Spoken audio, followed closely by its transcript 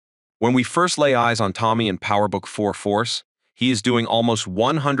When we first lay eyes on Tommy in PowerBook 4 Force, he is doing almost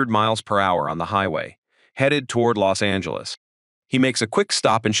 100 miles per hour on the highway, headed toward Los Angeles. He makes a quick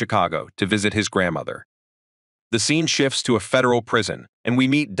stop in Chicago to visit his grandmother. The scene shifts to a federal prison, and we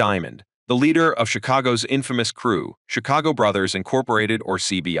meet Diamond, the leader of Chicago's infamous crew, Chicago Brothers Incorporated or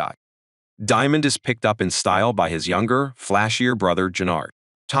CBI. Diamond is picked up in style by his younger, flashier brother Gennard.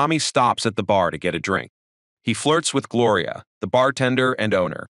 Tommy stops at the bar to get a drink. He flirts with Gloria, the bartender and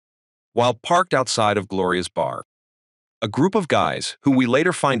owner. While parked outside of Gloria's bar, a group of guys, who we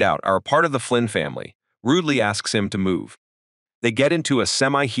later find out are a part of the Flynn family, rudely asks him to move. They get into a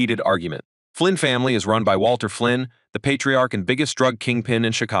semi-heated argument. Flynn family is run by Walter Flynn, the patriarch and biggest drug kingpin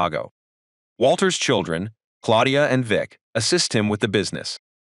in Chicago. Walter's children, Claudia and Vic, assist him with the business.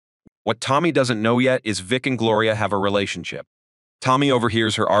 What Tommy doesn't know yet is Vic and Gloria have a relationship. Tommy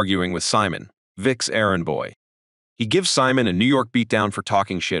overhears her arguing with Simon, Vic's errand boy. He gives Simon a New York beatdown for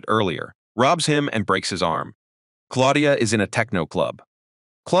talking shit earlier, robs him and breaks his arm. Claudia is in a techno club.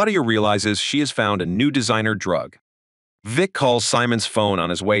 Claudia realizes she has found a new designer drug. Vic calls Simon's phone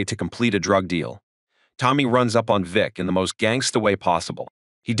on his way to complete a drug deal. Tommy runs up on Vic in the most gangsta way possible.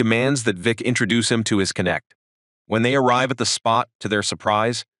 He demands that Vic introduce him to his connect. When they arrive at the spot, to their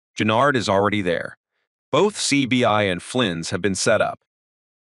surprise, Gennard is already there. Both CBI and Flynn's have been set up.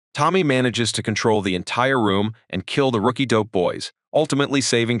 Tommy manages to control the entire room and kill the rookie dope boys, ultimately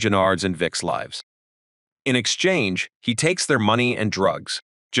saving Gennard's and Vic's lives. In exchange, he takes their money and drugs.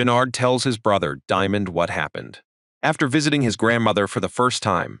 Gennard tells his brother, Diamond, what happened. After visiting his grandmother for the first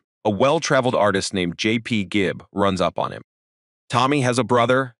time, a well-traveled artist named J.P. Gibb runs up on him. Tommy has a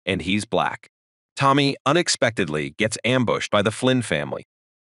brother, and he's black. Tommy unexpectedly gets ambushed by the Flynn family.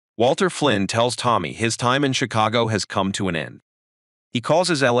 Walter Flynn tells Tommy his time in Chicago has come to an end. He calls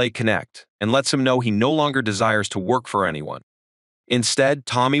his LA Connect and lets him know he no longer desires to work for anyone. Instead,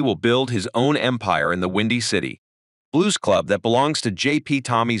 Tommy will build his own empire in the Windy City. Blues Club that belongs to J.P.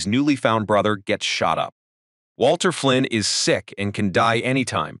 Tommy's newly found brother gets shot up. Walter Flynn is sick and can die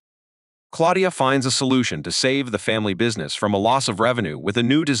anytime. Claudia finds a solution to save the family business from a loss of revenue with a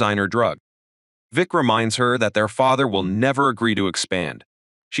new designer drug. Vic reminds her that their father will never agree to expand.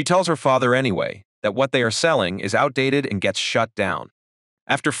 She tells her father anyway that what they are selling is outdated and gets shut down.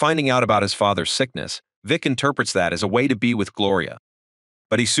 After finding out about his father's sickness, Vic interprets that as a way to be with Gloria.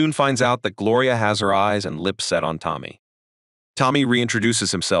 But he soon finds out that Gloria has her eyes and lips set on Tommy. Tommy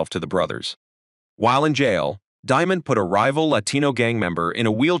reintroduces himself to the brothers. While in jail, Diamond put a rival Latino gang member in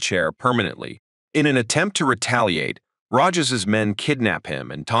a wheelchair permanently. In an attempt to retaliate, Rogers' men kidnap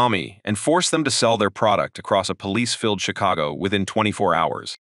him and Tommy and force them to sell their product across a police-filled Chicago within 24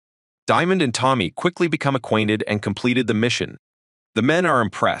 hours. Diamond and Tommy quickly become acquainted and completed the mission. The men are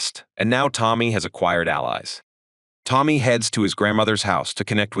impressed, and now Tommy has acquired allies. Tommy heads to his grandmother's house to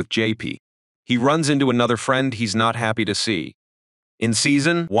connect with JP. He runs into another friend he's not happy to see. In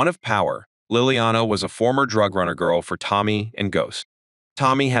Season 1 of Power, Liliana was a former drug runner girl for Tommy and Ghost.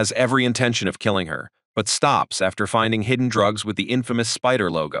 Tommy has every intention of killing her, but stops after finding hidden drugs with the infamous spider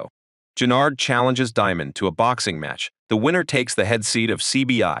logo. Gennard challenges Diamond to a boxing match. The winner takes the head seat of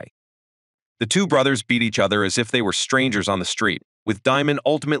CBI. The two brothers beat each other as if they were strangers on the street, with Diamond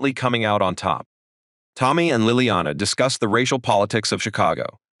ultimately coming out on top. Tommy and Liliana discuss the racial politics of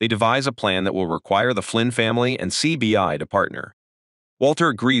Chicago. They devise a plan that will require the Flynn family and CBI to partner. Walter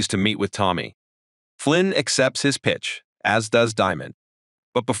agrees to meet with Tommy. Flynn accepts his pitch, as does Diamond.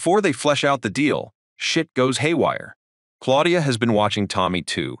 But before they flesh out the deal, shit goes haywire. Claudia has been watching Tommy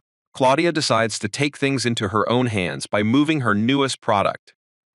too. Claudia decides to take things into her own hands by moving her newest product.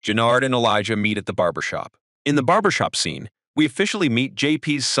 Gennard and Elijah meet at the barbershop. In the barbershop scene, we officially meet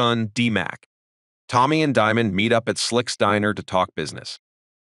JP's son, D-Mac. Tommy and Diamond meet up at Slick's Diner to talk business.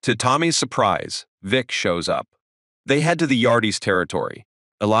 To Tommy's surprise, Vic shows up. They head to the Yardies territory.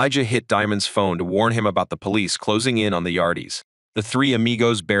 Elijah hit Diamond's phone to warn him about the police closing in on the Yardies. The three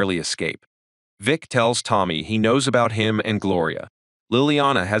amigos barely escape. Vic tells Tommy he knows about him and Gloria.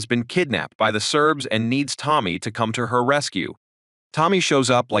 Liliana has been kidnapped by the Serbs and needs Tommy to come to her rescue. Tommy shows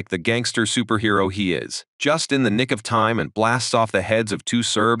up like the gangster superhero he is, just in the nick of time, and blasts off the heads of two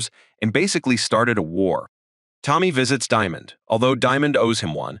Serbs and basically started a war. Tommy visits Diamond. Although Diamond owes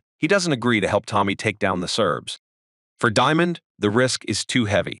him one, he doesn't agree to help Tommy take down the Serbs. For Diamond, the risk is too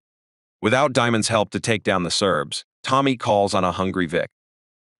heavy. Without Diamond's help to take down the Serbs, Tommy calls on a hungry Vic.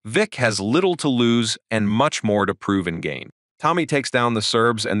 Vic has little to lose and much more to prove and gain. Tommy takes down the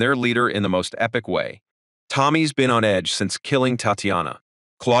Serbs and their leader in the most epic way. Tommy's been on edge since killing Tatiana.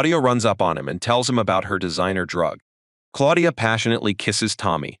 Claudia runs up on him and tells him about her designer drug. Claudia passionately kisses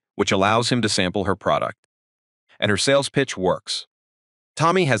Tommy, which allows him to sample her product. And her sales pitch works.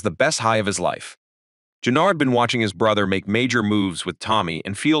 Tommy has the best high of his life. Gennard had been watching his brother make major moves with Tommy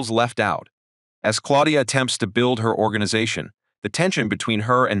and feels left out. As Claudia attempts to build her organization, the tension between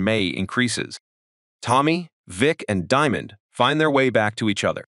her and May increases. Tommy, Vic, and Diamond find their way back to each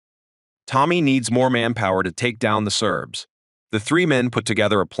other. Tommy needs more manpower to take down the Serbs. The three men put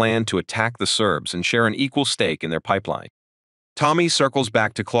together a plan to attack the Serbs and share an equal stake in their pipeline. Tommy circles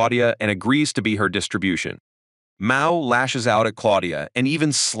back to Claudia and agrees to be her distribution. Mao lashes out at Claudia and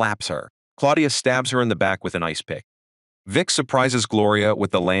even slaps her. Claudia stabs her in the back with an ice pick. Vic surprises Gloria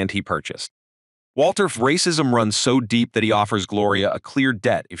with the land he purchased. Walter's racism runs so deep that he offers Gloria a clear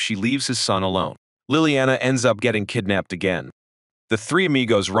debt if she leaves his son alone. Liliana ends up getting kidnapped again. The three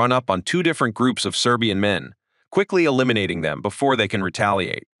amigos run up on two different groups of Serbian men, quickly eliminating them before they can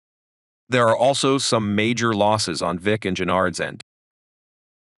retaliate. There are also some major losses on Vic and Gennard's end.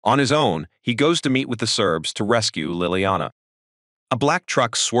 On his own, he goes to meet with the Serbs to rescue Liliana. A black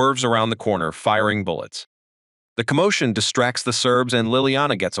truck swerves around the corner, firing bullets. The commotion distracts the Serbs and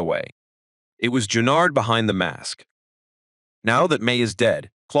Liliana gets away. It was Gennard behind the mask. Now that May is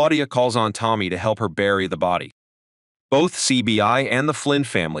dead, Claudia calls on Tommy to help her bury the body. Both CBI and the Flynn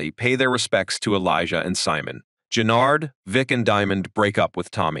family pay their respects to Elijah and Simon. Gennard, Vic, and Diamond break up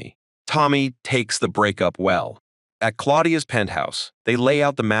with Tommy. Tommy takes the breakup well. At Claudia's penthouse, they lay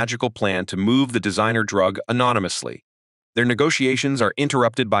out the magical plan to move the designer drug anonymously. Their negotiations are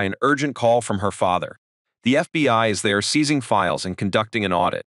interrupted by an urgent call from her father. The FBI is there seizing files and conducting an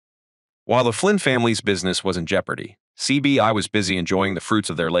audit. While the Flynn family's business was in jeopardy, CBI was busy enjoying the fruits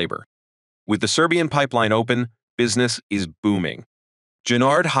of their labor. With the Serbian pipeline open, business is booming.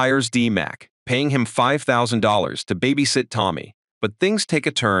 Gennard hires D-Mac, paying him $5,000 to babysit Tommy, but things take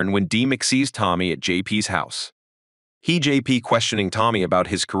a turn when D-Mac sees Tommy at JP's house. JP questioning Tommy about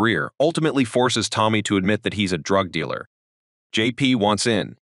his career ultimately forces Tommy to admit that he's a drug dealer. JP wants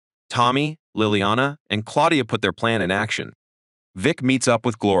in. Tommy, Liliana, and Claudia put their plan in action. Vic meets up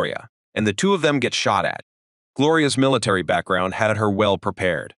with Gloria, and the two of them get shot at. Gloria's military background had her well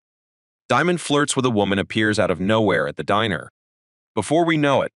prepared. Diamond flirts with a woman appears out of nowhere at the diner. Before we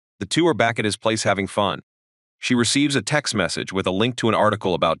know it, the two are back at his place having fun. She receives a text message with a link to an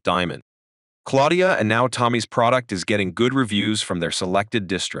article about Diamond. Claudia and now Tommy's product is getting good reviews from their selected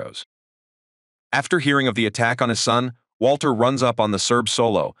distros. After hearing of the attack on his son, Walter runs up on the Serb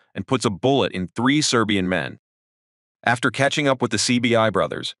solo and puts a bullet in 3 Serbian men. After catching up with the CBI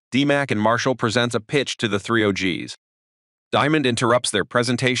brothers, D-Mac and Marshall presents a pitch to the 3 OGs. Diamond interrupts their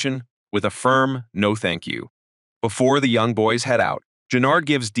presentation with a firm no thank you. Before the young boys head out, Gennard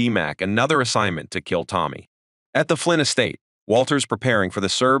gives D-Mac another assignment to kill Tommy. At the Flynn estate, Walter's preparing for the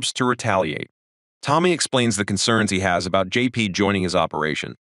Serbs to retaliate. Tommy explains the concerns he has about JP joining his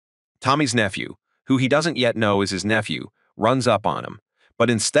operation. Tommy's nephew, who he doesn't yet know is his nephew, runs up on him, but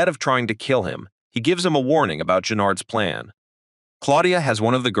instead of trying to kill him, he gives him a warning about Gennard's plan. Claudia has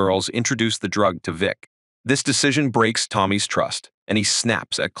one of the girls introduce the drug to Vic. This decision breaks Tommy's trust, and he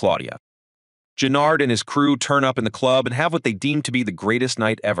snaps at Claudia. Gennard and his crew turn up in the club and have what they deem to be the greatest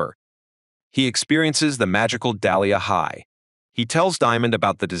night ever. He experiences the magical Dahlia high. He tells Diamond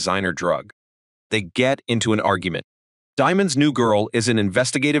about the designer drug. They get into an argument. Diamond's new girl is an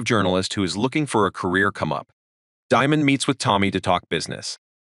investigative journalist who is looking for a career come up. Diamond meets with Tommy to talk business.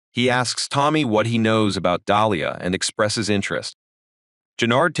 He asks Tommy what he knows about Dahlia and expresses interest.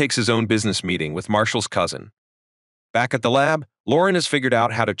 Gennard takes his own business meeting with Marshall's cousin. Back at the lab, Lauren has figured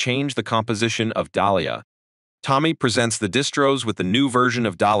out how to change the composition of Dahlia. Tommy presents the distros with the new version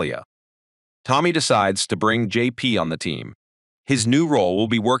of Dahlia. Tommy decides to bring JP on the team. His new role will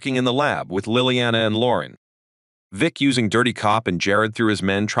be working in the lab with Liliana and Lauren. Vic, using Dirty Cop and Jared through his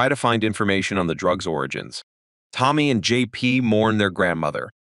men, try to find information on the drug's origins. Tommy and JP mourn their grandmother.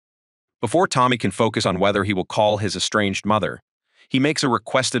 Before Tommy can focus on whether he will call his estranged mother, he makes a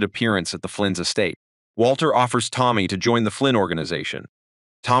requested appearance at the Flynn's estate. Walter offers Tommy to join the Flynn organization.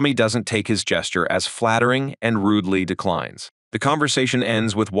 Tommy doesn't take his gesture as flattering and rudely declines. The conversation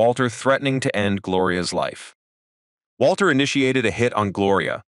ends with Walter threatening to end Gloria's life. Walter initiated a hit on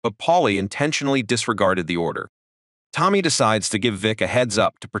Gloria, but Polly intentionally disregarded the order. Tommy decides to give Vic a heads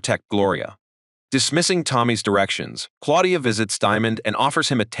up to protect Gloria. Dismissing Tommy's directions, Claudia visits Diamond and offers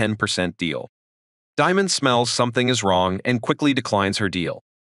him a 10% deal. Diamond smells something is wrong and quickly declines her deal.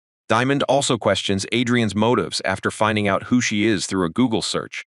 Diamond also questions Adrian's motives after finding out who she is through a Google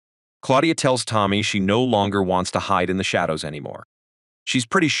search. Claudia tells Tommy she no longer wants to hide in the shadows anymore. She's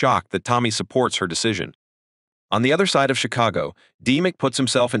pretty shocked that Tommy supports her decision. On the other side of Chicago, D-Mac puts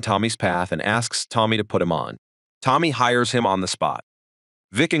himself in Tommy's path and asks Tommy to put him on. Tommy hires him on the spot.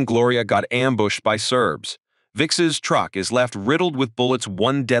 Vic and Gloria got ambushed by Serbs. Vic's truck is left riddled with bullets.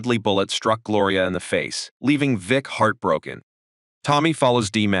 One deadly bullet struck Gloria in the face, leaving Vic heartbroken. Tommy follows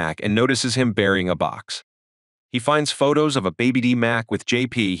D-Mac and notices him burying a box. He finds photos of a baby D-Mac with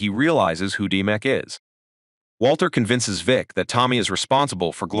JP. He realizes who D-Mac is. Walter convinces Vic that Tommy is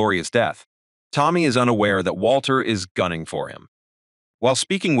responsible for Gloria's death. Tommy is unaware that Walter is gunning for him. While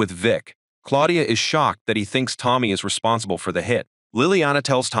speaking with Vic, Claudia is shocked that he thinks Tommy is responsible for the hit. Liliana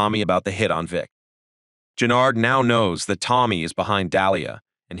tells Tommy about the hit on Vic. Gennard now knows that Tommy is behind Dahlia,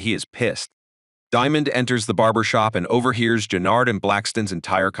 and he is pissed. Diamond enters the barber shop and overhears Gennard and Blackston's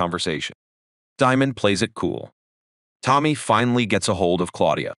entire conversation. Diamond plays it cool. Tommy finally gets a hold of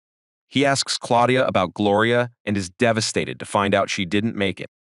Claudia. He asks Claudia about Gloria and is devastated to find out she didn't make it.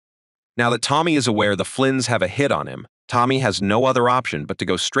 Now that Tommy is aware the Flynns have a hit on him, Tommy has no other option but to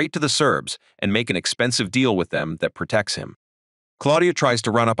go straight to the Serbs and make an expensive deal with them that protects him. Claudia tries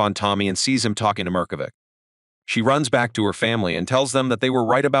to run up on Tommy and sees him talking to Mirkovic. She runs back to her family and tells them that they were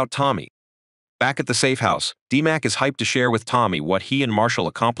right about Tommy. Back at the safe house, D-Mac is hyped to share with Tommy what he and Marshall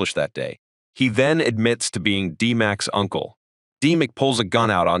accomplished that day. He then admits to being D-Mac's uncle. D-Mac pulls a gun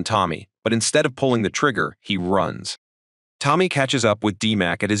out on Tommy, but instead of pulling the trigger, he runs. Tommy catches up with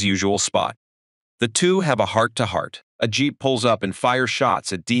D-Mac at his usual spot. The two have a heart-to-heart. A jeep pulls up and fires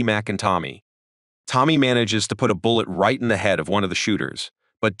shots at D-Mac and Tommy. Tommy manages to put a bullet right in the head of one of the shooters,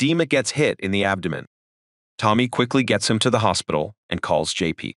 but D-Mac gets hit in the abdomen. Tommy quickly gets him to the hospital and calls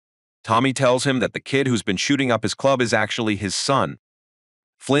JP. Tommy tells him that the kid who's been shooting up his club is actually his son.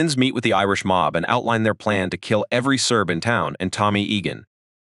 Flynns meet with the Irish mob and outline their plan to kill every Serb in town and Tommy Egan.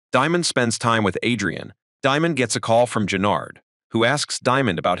 Diamond spends time with Adrian. Diamond gets a call from Gennard, who asks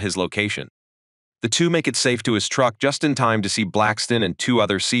Diamond about his location. The two make it safe to his truck just in time to see Blackston and two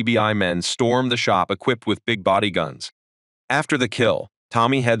other CBI men storm the shop equipped with big body guns. After the kill,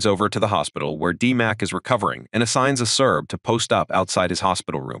 Tommy heads over to the hospital where D-Mac is recovering and assigns a Serb to post up outside his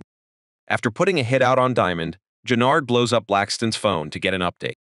hospital room. After putting a hit out on Diamond, Gennard blows up Blackston's phone to get an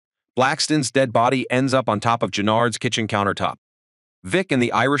update. Blackston's dead body ends up on top of Gennard's kitchen countertop. Vic and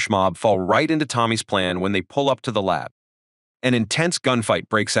the Irish mob fall right into Tommy's plan when they pull up to the lab. An intense gunfight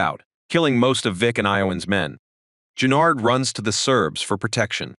breaks out, killing most of Vic and Iowan's men. Gennard runs to the Serbs for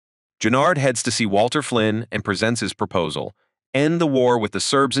protection. Gennard heads to see Walter Flynn and presents his proposal: end the war with the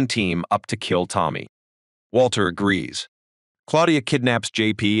Serbs and team up to kill Tommy. Walter agrees. Claudia kidnaps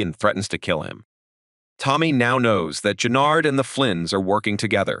JP and threatens to kill him. Tommy now knows that Gennard and the Flynns are working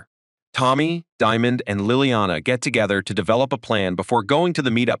together. Tommy, Diamond, and Liliana get together to develop a plan before going to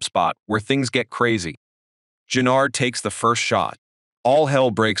the meetup spot where things get crazy. Gennard takes the first shot. All hell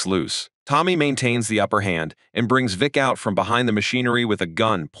breaks loose. Tommy maintains the upper hand and brings Vic out from behind the machinery with a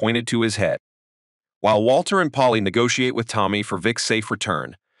gun pointed to his head. While Walter and Polly negotiate with Tommy for Vic's safe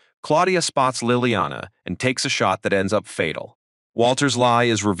return, Claudia spots Liliana and takes a shot that ends up fatal. Walter's lie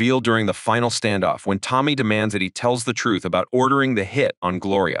is revealed during the final standoff when Tommy demands that he tells the truth about ordering the hit on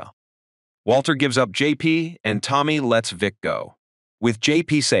Gloria. Walter gives up JP and Tommy lets Vic go. With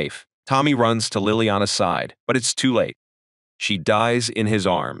JP safe, Tommy runs to Liliana's side, but it's too late. She dies in his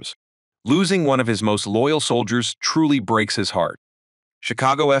arms. Losing one of his most loyal soldiers truly breaks his heart.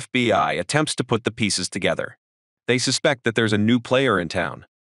 Chicago FBI attempts to put the pieces together. They suspect that there's a new player in town.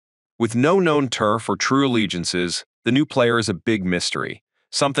 With no known turf or true allegiances, the new player is a big mystery,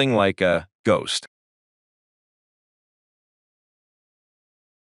 something like a ghost.